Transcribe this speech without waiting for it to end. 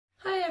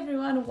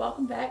everyone,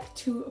 welcome back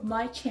to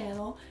my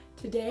channel.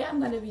 Today I'm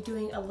going to be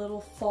doing a little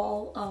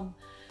fall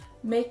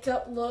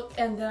makeup look,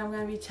 and then I'm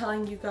going to be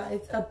telling you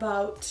guys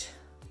about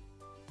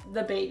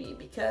the baby,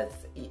 because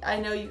I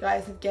know you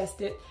guys have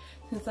guessed it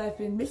since I've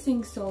been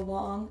missing so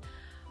long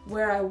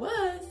where I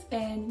was.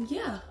 And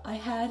yeah, we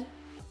had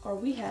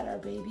our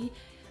baby.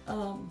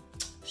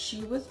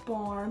 She was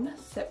born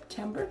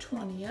September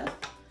 20th.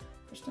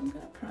 First I'm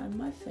going to prime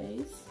my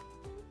face.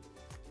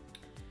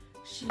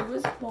 She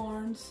was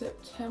born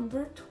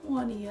September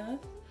 20th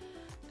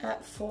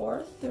at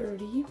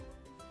 4:30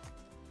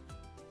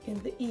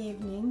 in the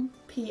evening,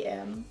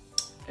 p.m.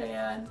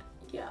 And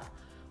yeah,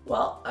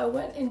 well, I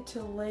went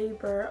into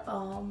labor,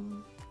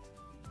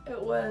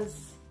 it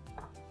was,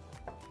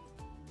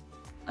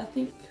 I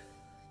think,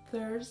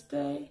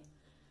 Thursday,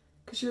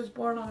 because she was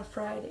born on a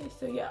Friday.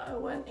 So yeah, I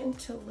went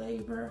into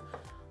labor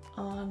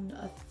on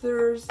a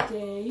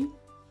Thursday,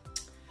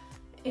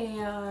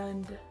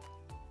 and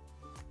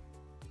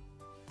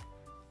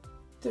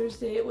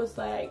Thursday it was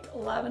like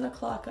 11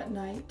 o'clock at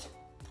night,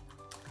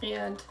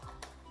 and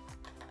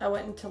I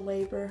went into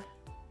labor.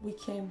 We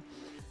came,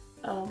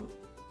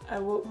 I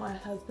woke my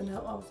husband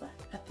up. I was like,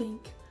 I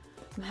think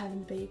I'm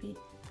having a baby.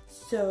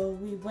 So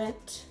we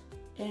went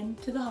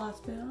into the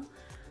hospital.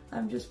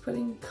 I'm just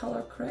putting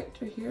color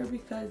corrector here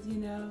because, you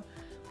know,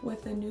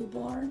 with a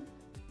newborn,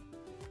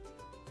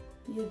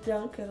 you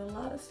don't get a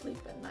lot of sleep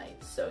at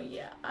night. So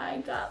yeah, I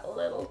got a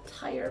little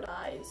tired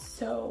eyes.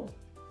 So,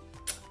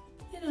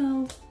 you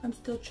know, I'm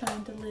still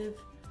trying to live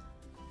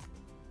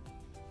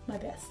my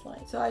best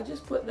life. So I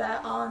just put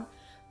that on,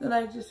 then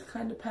I just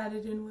kind of pat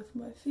it in with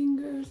my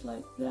fingers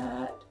like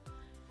that.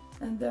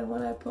 And then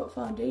when I put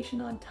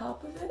foundation on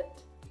top of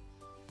it,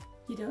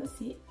 you don't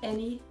see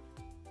any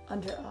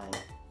under eye.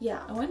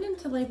 Yeah, I went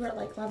into labor at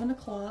like 11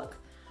 o'clock,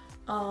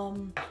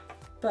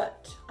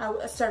 but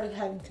I started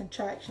having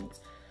contractions,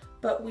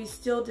 but we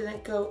still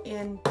didn't go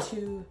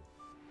into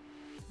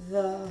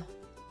the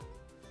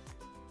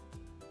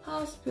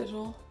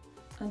hospital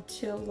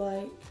until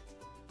like,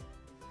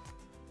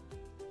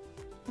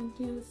 I'm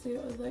gonna say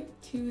it was like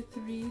 2,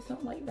 3,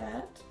 something like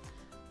that.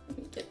 Let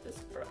me get this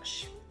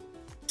brush.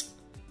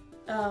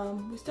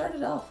 We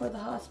started off for the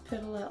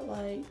hospital at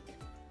like,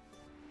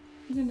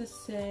 I'm gonna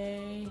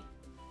say,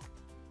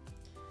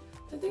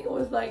 I think it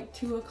was like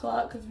 2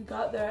 o'clock because we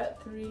got there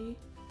at 3.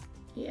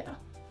 Yeah,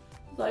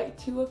 like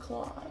 2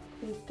 o'clock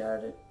we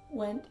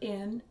went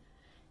in,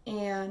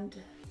 and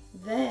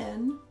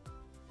then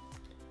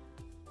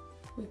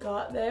we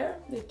got there.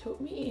 They took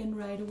me in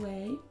right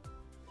away.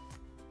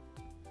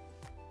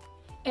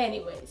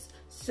 Anyways,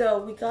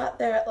 so we got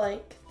there at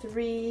like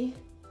 3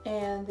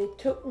 and they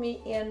took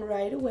me in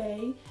right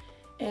away,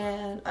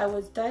 and I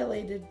was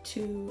dilated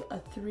to a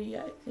 3,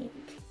 I think.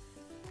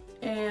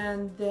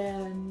 And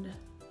then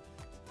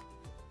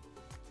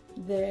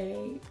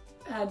they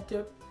had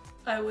to,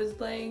 I was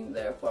laying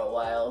there for a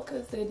while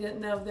because they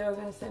didn't know if they were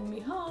going to send me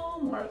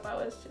home or if I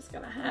was just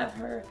going to have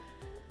her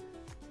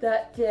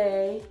that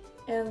day.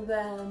 And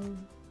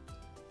then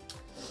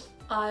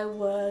I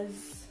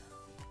was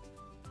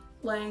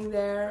laying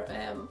there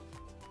and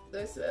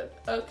they said,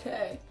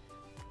 okay,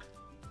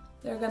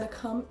 they're gonna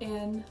come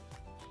in,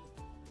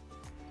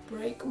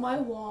 break my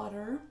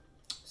water.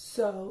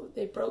 So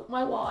they broke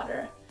my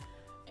water,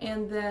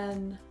 and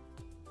then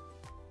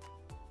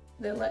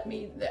they let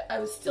me, I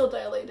was still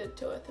dilated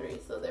to a 3,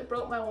 so they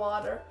broke my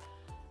water,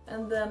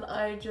 and then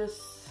I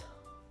just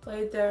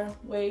laid there,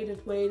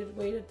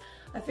 waited.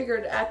 I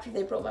figured after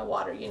they broke my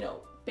water, you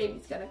know,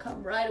 baby's gonna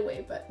come right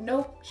away, but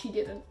nope, she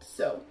didn't.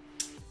 So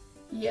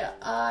yeah,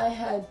 I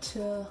had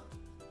to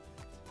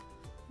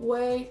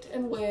wait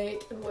and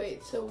wait.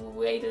 So we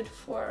waited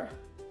for,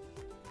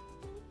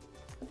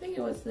 I think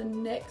it was the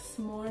next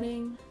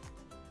morning.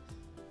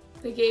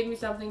 They gave me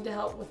something to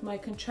help with my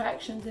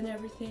contractions and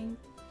everything.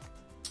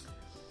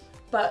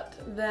 But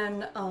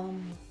then I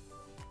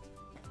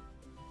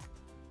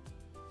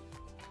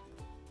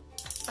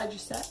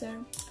just sat there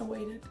and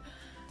waited.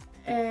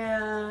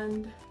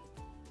 And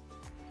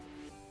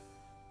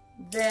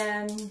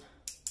then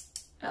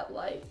at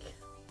like,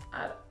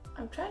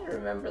 I'm trying to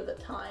remember the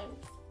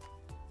times.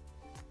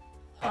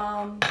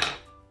 I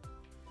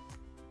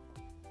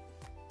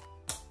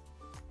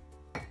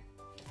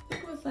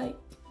think it was like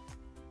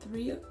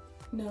 3,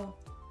 no,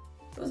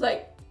 it was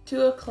like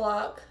 2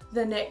 o'clock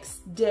the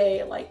next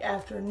day, like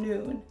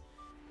afternoon.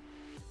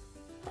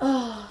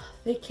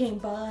 They came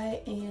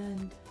by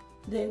and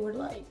they were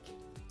like,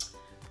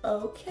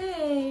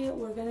 okay,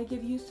 we're gonna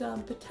give you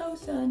some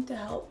Pitocin to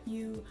help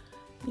you,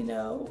 you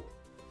know,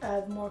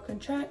 have more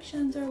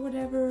contractions or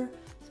whatever,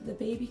 so the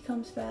baby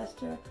comes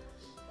faster,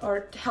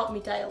 or to help me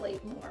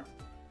dilate more.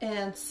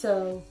 And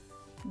so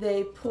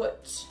they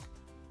put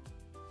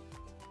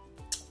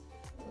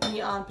me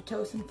on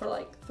Pitocin for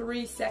like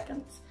 3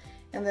 seconds,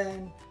 and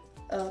then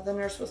the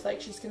nurse was like,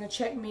 she's gonna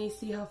check me,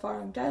 see how far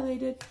I'm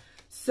dilated.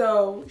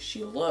 So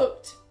she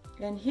looked,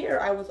 and here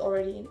I was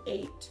already in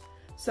 8.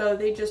 So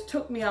they just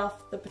took me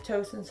off the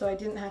Pitocin so I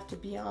didn't have to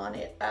be on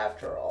it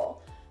after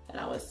all. And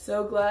I was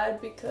so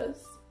glad,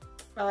 because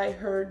I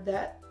heard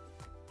that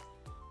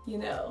you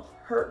know,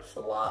 hurts a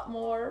lot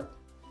more,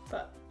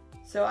 but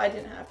so I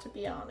didn't have to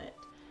be on it.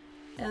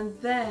 And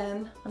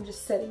then I'm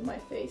just setting my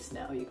face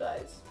now, you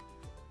guys.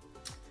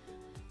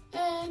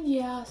 And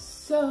yeah,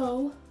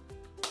 so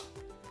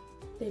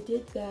they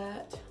did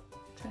that.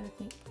 I'm trying to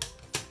think.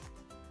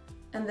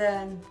 And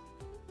then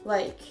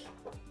like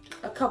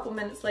a couple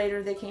minutes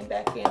later they came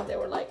back in. They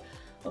were like,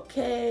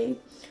 okay,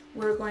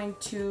 we're going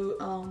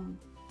to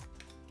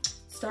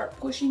start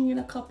pushing in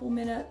a couple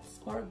minutes,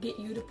 or get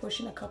you to push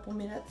in a couple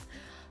minutes.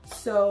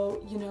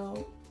 So, you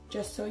know,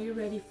 just so you're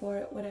ready for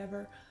it,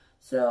 whatever.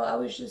 So I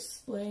was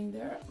just laying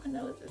there. My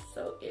nose is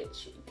so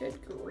itchy,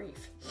 good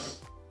grief.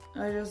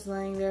 I was just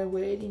laying there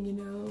waiting, you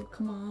know,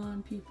 come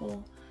on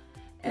people.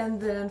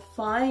 And then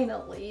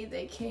finally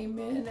they came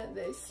in and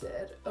they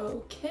said,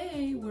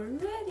 okay, we're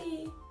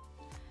ready.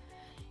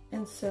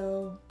 And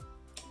so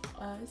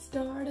I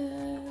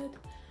started,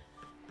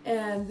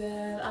 and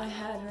then I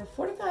had her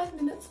 45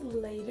 minutes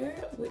later,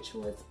 which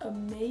was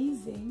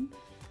amazing.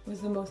 It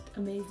was the most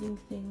amazing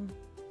thing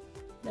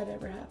that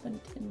ever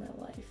happened in my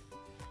life.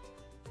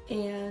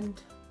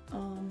 And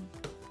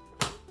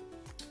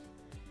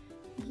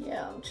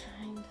yeah, I'm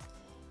trying to think.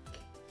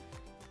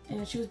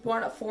 And she was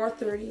born at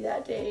 4:30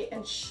 that day,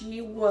 and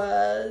she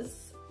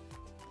was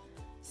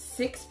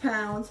 6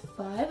 pounds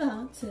 5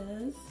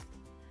 ounces,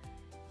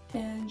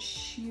 and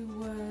she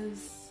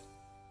was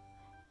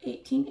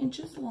 18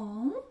 inches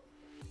long,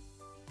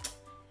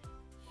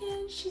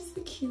 and she's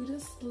the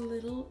cutest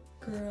little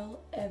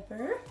girl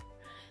ever.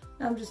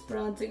 I'm just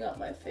bronzing up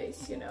my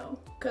face, you know,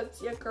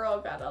 because your girl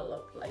gotta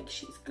look like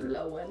she's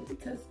glowing,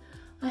 because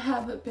I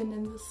haven't been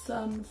in the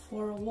sun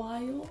for a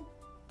while.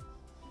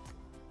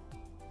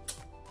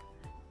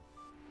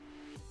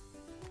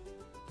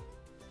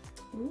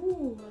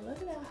 Ooh, look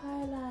at that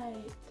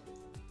highlight.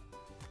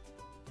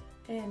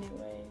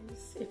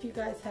 Anyways, if you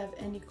guys have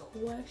any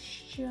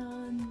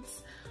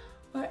questions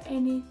or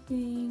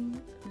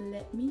anything,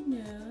 let me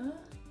know.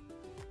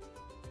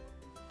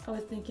 I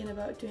was thinking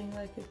about doing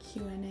like a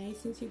Q&A,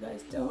 since you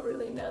guys don't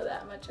really know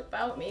that much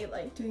about me,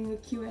 like doing a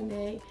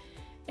Q&A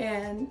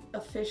and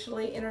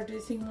officially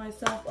introducing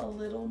myself a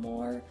little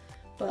more,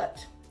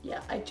 but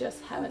yeah, I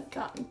just haven't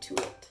gotten to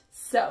it.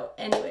 So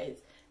anyways,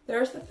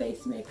 there's the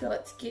face maker.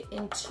 Let's get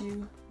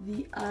into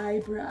the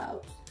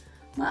eyebrows.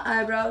 My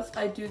eyebrows,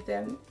 I do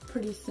them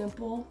pretty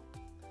simple.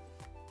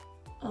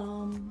 I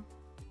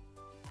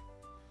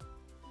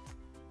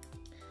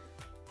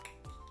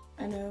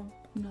know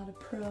I'm not a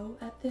pro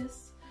at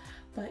this,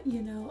 but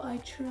you know, I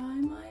try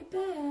my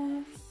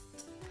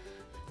best.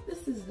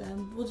 This is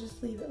them. We'll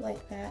just leave it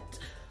like that.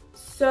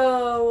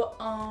 So,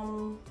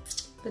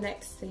 the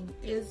next thing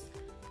is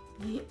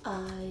the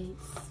eyes.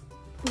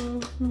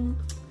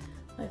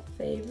 My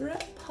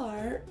favorite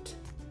part.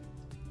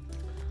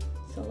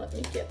 So let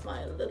me get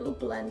my little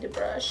blender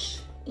brush.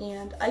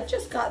 And I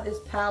just got this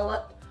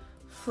palette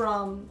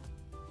from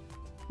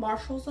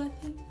Marshall's, I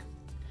think.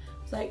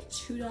 It's like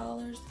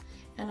 $2.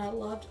 And I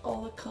loved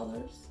all the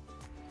colors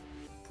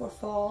for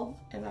fall.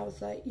 And I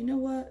was like, you know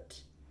what?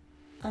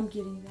 I'm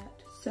getting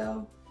that.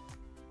 So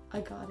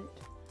I got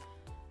it.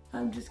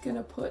 I'm just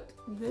gonna put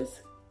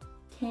this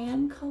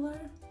tan color,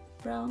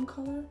 brown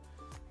color,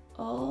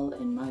 all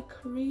in my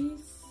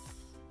crease.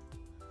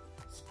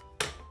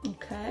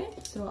 Okay,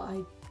 so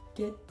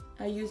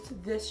I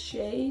used this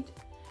shade.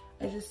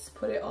 I just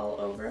put it all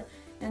over.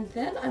 And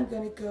then I'm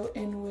gonna go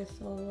in with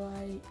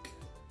like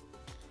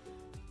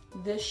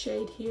this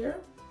shade here.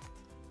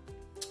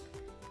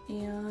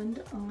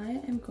 And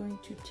I am going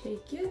to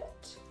take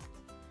it,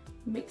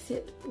 mix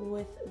it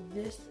with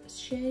this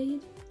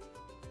shade,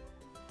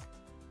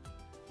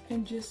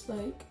 and just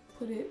like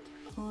put it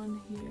on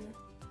here.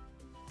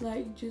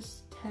 Like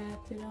just tap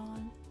it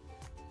on.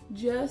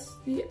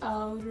 Just the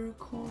outer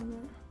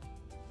corner.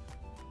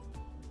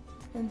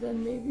 And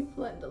then maybe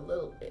blend a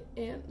little bit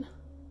in.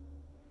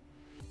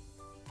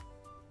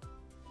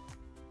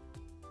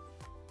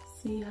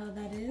 See how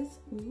that is?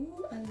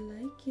 Ooh, I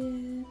like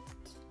it.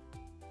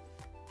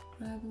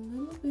 Grab a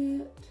little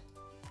bit.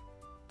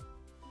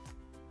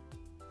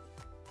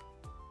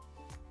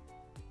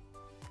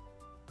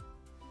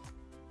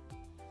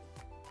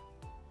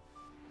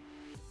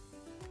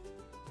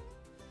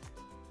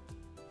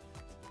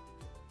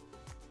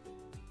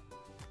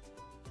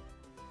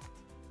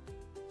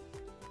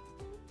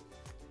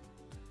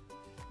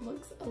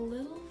 Looks a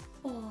little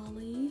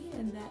folly,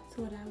 and that's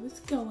what I was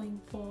going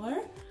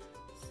for.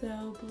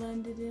 So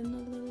blend it in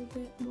a little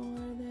bit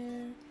more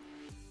there.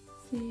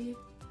 See?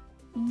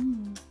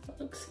 That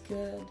looks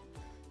good.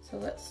 So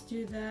let's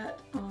do that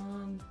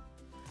on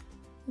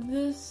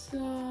this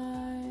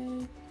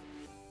side.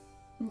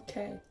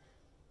 Okay.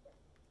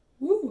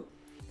 Woo!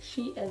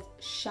 She is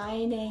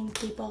shining,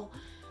 people.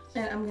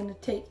 And I'm gonna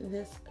take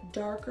this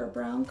darker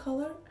brown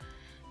color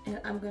and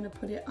I'm gonna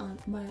put it on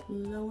my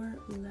lower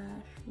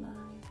lash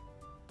line.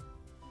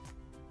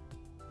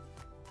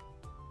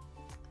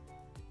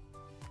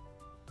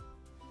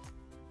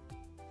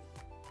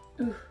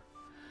 Ooh.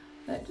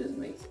 That just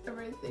makes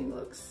everything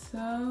look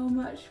so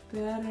much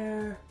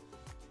better.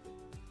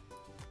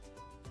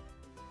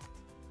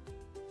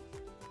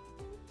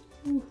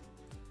 Ooh,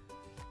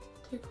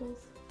 tickles.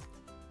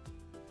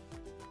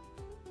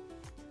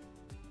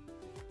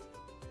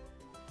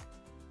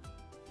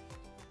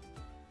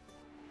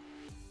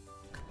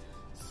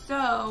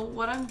 So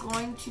what I'm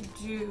going to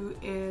do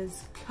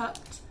is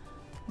cut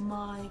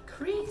my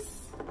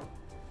crease.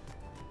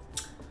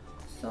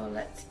 So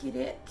let's get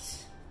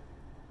it.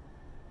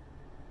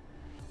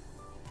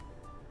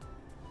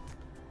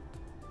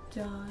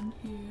 Done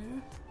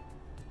here.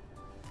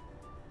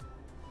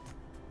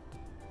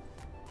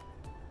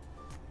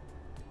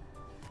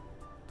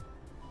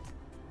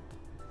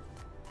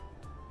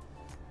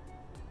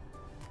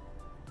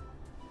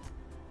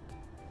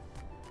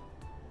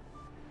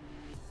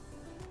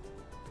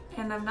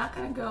 And I'm not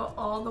gonna go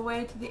all the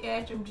way to the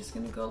edge. I'm just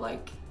gonna go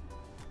like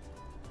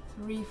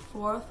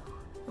 3/4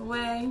 the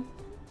way.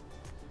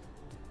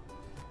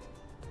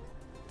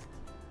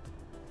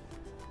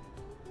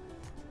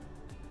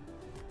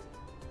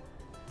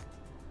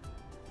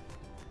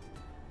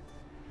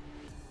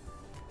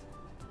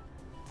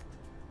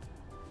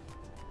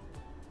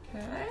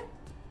 Okay.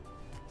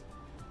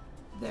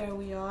 There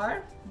we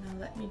are. Now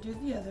let me do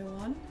the other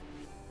one.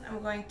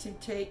 I'm going to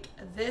take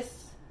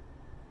this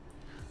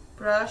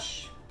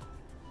brush.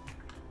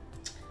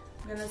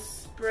 I'm gonna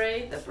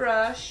spray the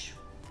brush.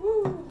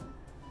 Woo!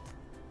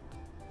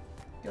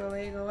 Go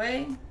away, go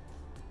away.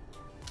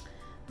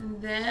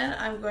 And then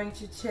I'm going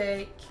to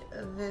take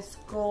this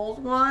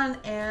gold one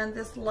and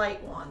this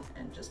light one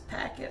and just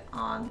pack it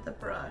on the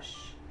brush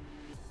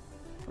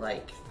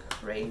like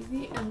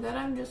crazy. And then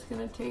I'm just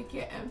gonna take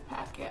it and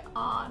pack it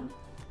on.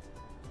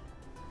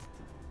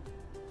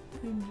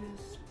 And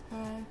just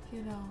pack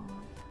it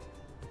on.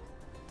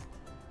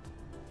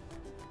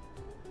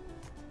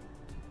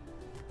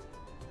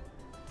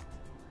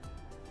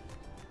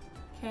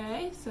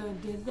 Okay, so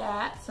did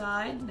that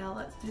side. Now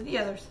let's do the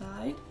other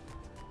side.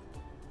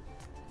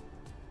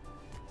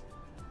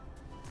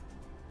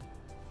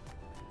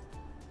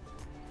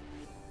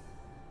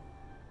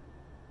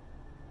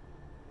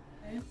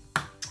 Okay.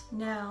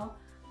 Now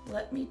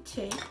let me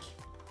take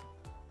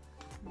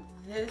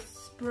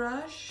this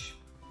brush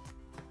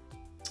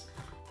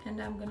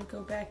and I'm gonna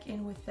go back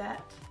in with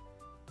that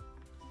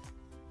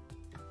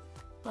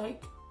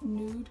like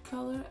nude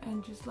color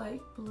and just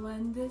like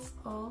blend this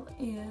all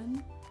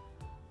in.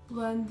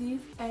 Blend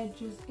these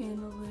edges in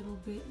a little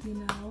bit, you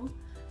know,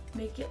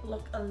 make it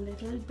look a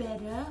little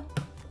better.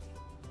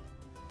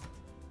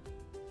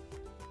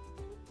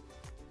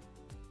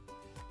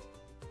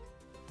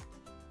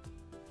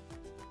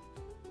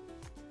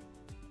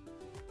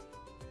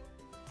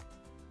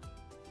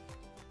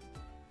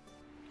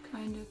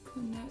 Kind of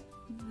connect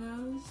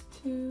those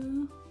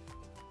two.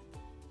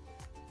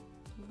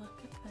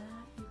 Look at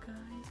that, you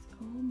guys.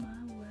 Oh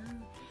my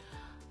word.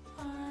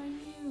 Are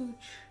you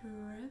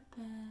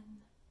tripping?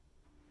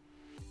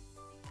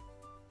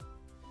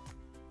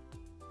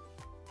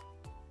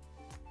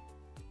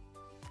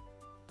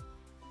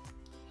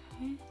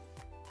 Okay.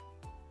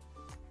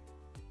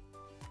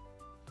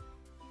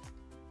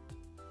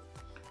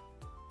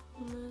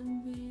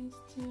 Blend these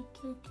two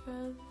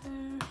together.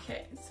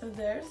 Okay, so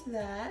there's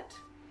that.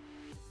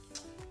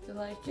 You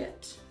like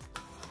it?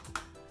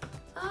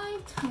 I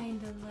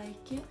kind of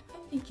like it.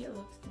 I think it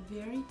looks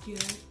very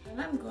good.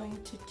 And I'm going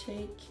to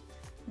take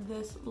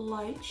this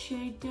light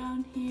shade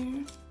down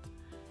here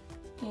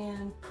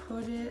and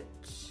put it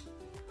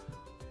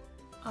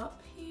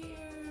up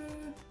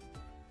here,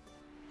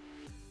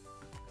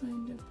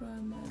 kind of by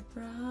my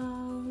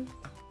brows,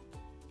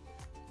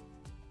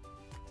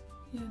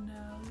 you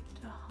know,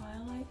 to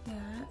highlight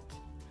that,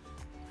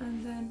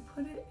 and then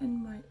put it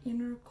in my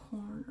inner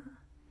corner.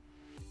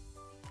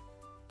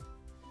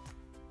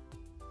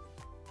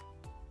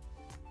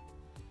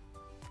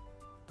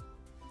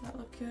 That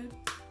look good?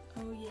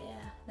 Oh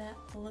yeah, that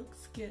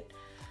looks good.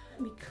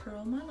 Let me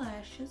curl my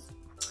lashes.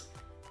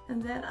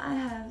 And then I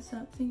have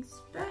something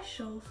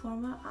special for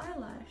my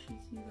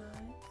eyelashes, you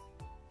guys.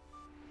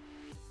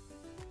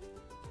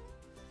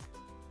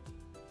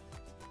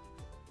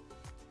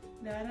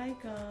 That I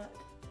got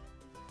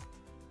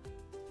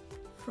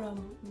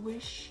from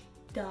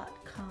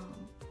wish.com.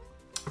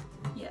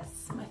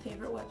 Yes, my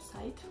favorite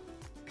website.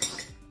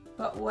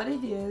 But what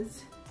it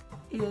is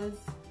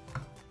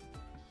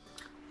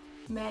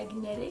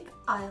magnetic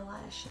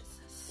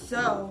eyelashes.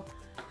 So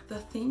the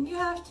thing you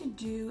have to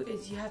do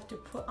is you have to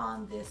put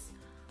on this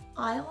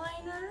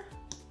eyeliner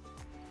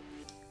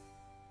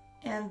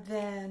and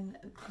then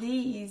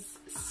these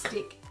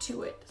stick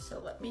to it. So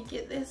let me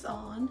get this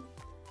on.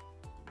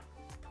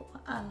 Put my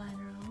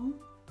eyeliner on.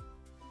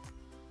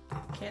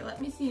 Okay, let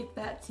me see if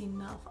that's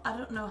enough. I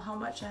don't know how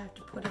much I have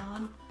to put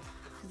on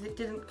because it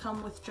didn't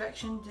come with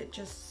directions. It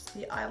just,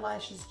 the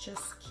eyelashes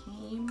just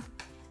came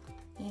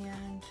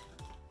and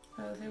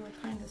oh, they were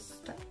kind of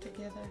stuck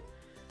together.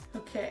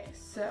 Okay,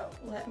 so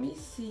let me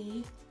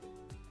see.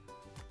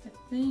 I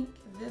think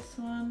this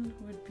one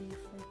would be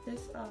for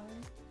this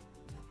eye.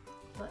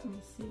 Let me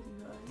see,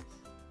 you guys.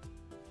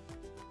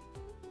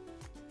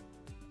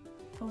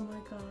 Oh my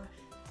gosh.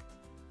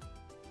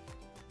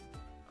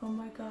 Oh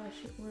my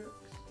gosh, it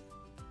works.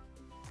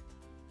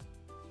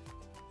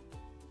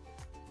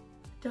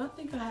 Don't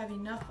think I have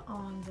enough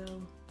on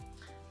though.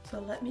 So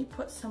let me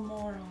put some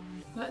more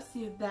on. Let's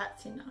see if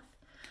that's enough.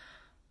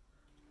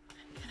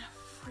 I'm gonna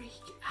freak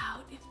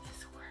out if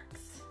this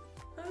works.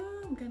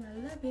 Oh, I'm gonna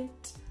love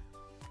it.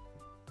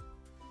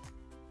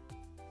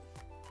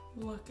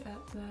 Look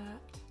at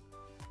that.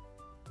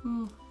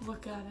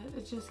 Look at it.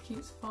 It just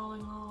keeps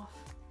falling off.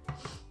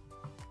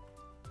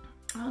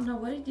 I don't know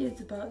what it is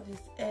about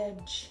this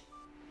edge.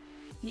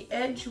 The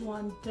edge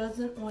one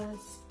doesn't want to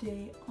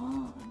stay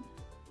on.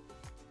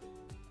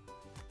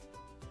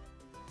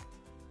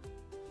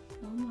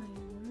 Oh my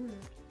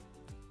word.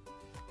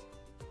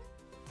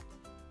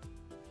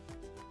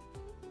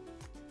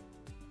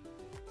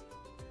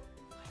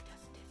 Why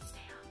doesn't it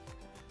stay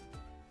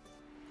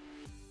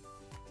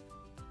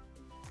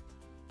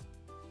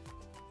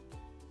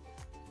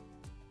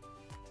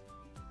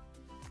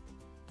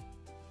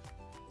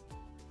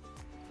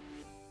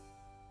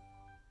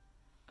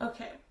on?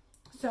 Okay,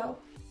 so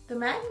the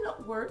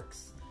magnet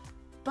works,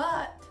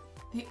 but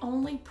the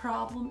only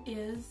problem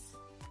is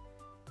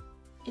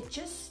it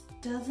just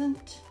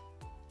doesn't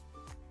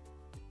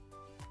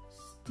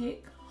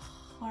stick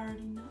hard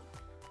enough.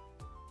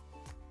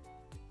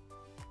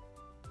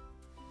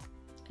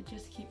 It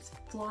just keeps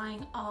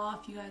flying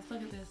off. You guys,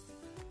 look at this.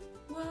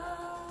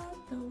 What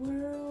the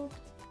world?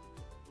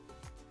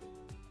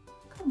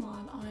 Come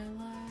on,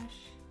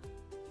 eyelash.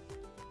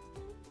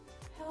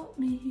 Help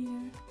me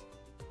here.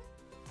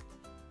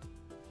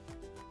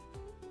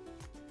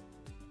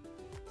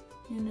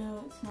 You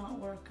know it's not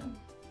working.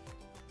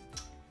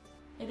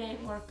 It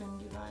ain't working,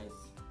 you guys.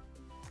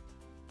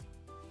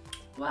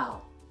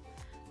 Well,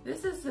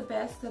 this is the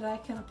best that I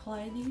can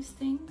apply these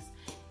things,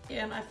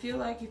 and I feel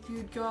like if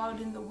you'd go out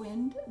in the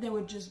wind, they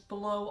would just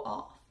blow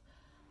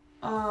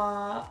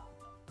off.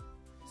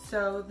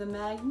 So the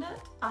magnet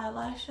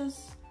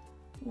eyelashes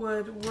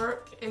would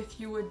work if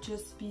you would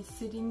just be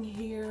sitting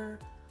here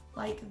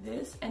like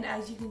this, and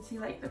as you can see,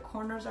 like the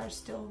corners are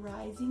still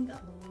rising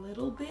a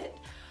little bit,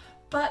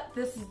 but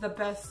this is the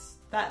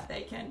best that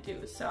they can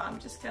do, so I'm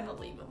just gonna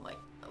leave them like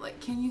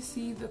can you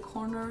see the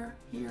corner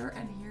here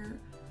and here?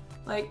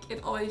 Like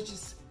it always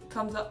just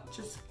comes up,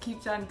 just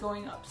keeps on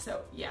going up.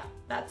 So yeah,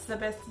 that's the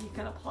best you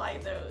can apply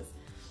those.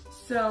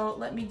 So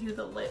let me do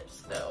the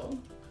lips though.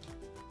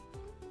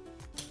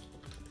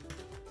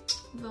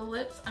 The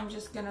lips, I'm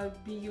just gonna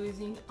be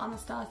using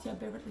Anastasia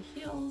Beverly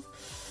Hills,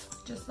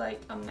 just like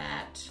a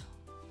matte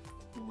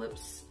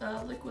lips,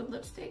 liquid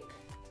lipstick.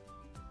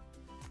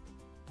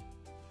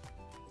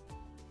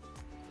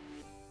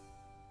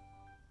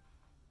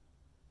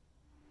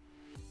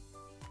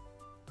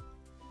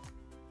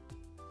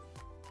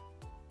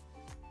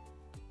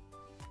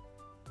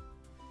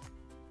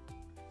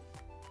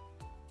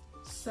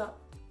 So,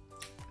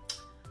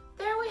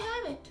 there we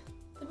have it.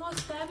 The most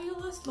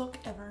fabulous look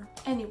ever.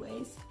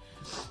 Anyways,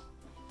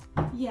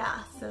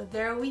 yeah, so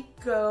there we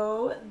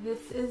go.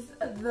 This is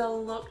the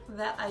look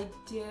that I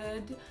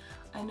did.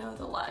 I know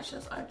the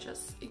lashes are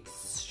just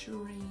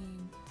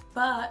extreme,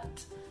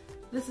 but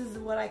this is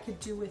what I could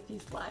do with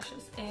these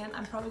lashes, and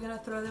I'm probably gonna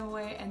throw them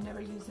away and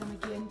never use them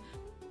again.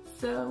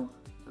 So,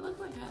 it looks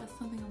like I have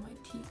something on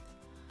my teeth.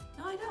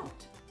 No, I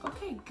don't.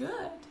 Okay,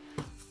 good.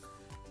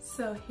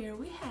 So here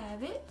we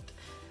have it.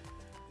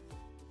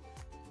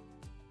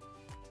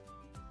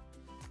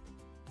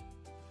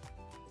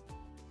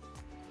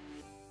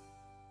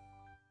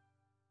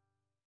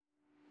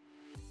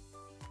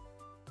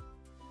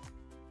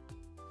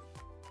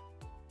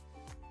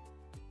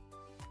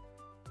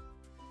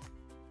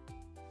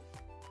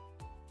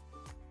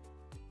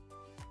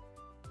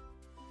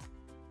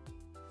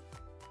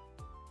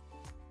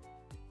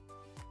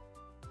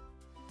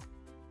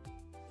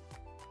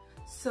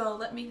 So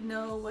let me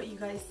know what you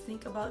guys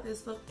think about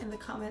this look in the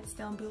comments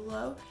down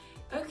below.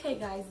 Okay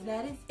guys,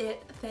 that is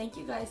it. Thank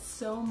you guys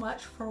so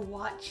much for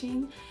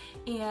watching,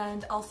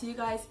 and I'll see you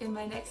guys in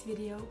my next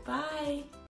video. Bye!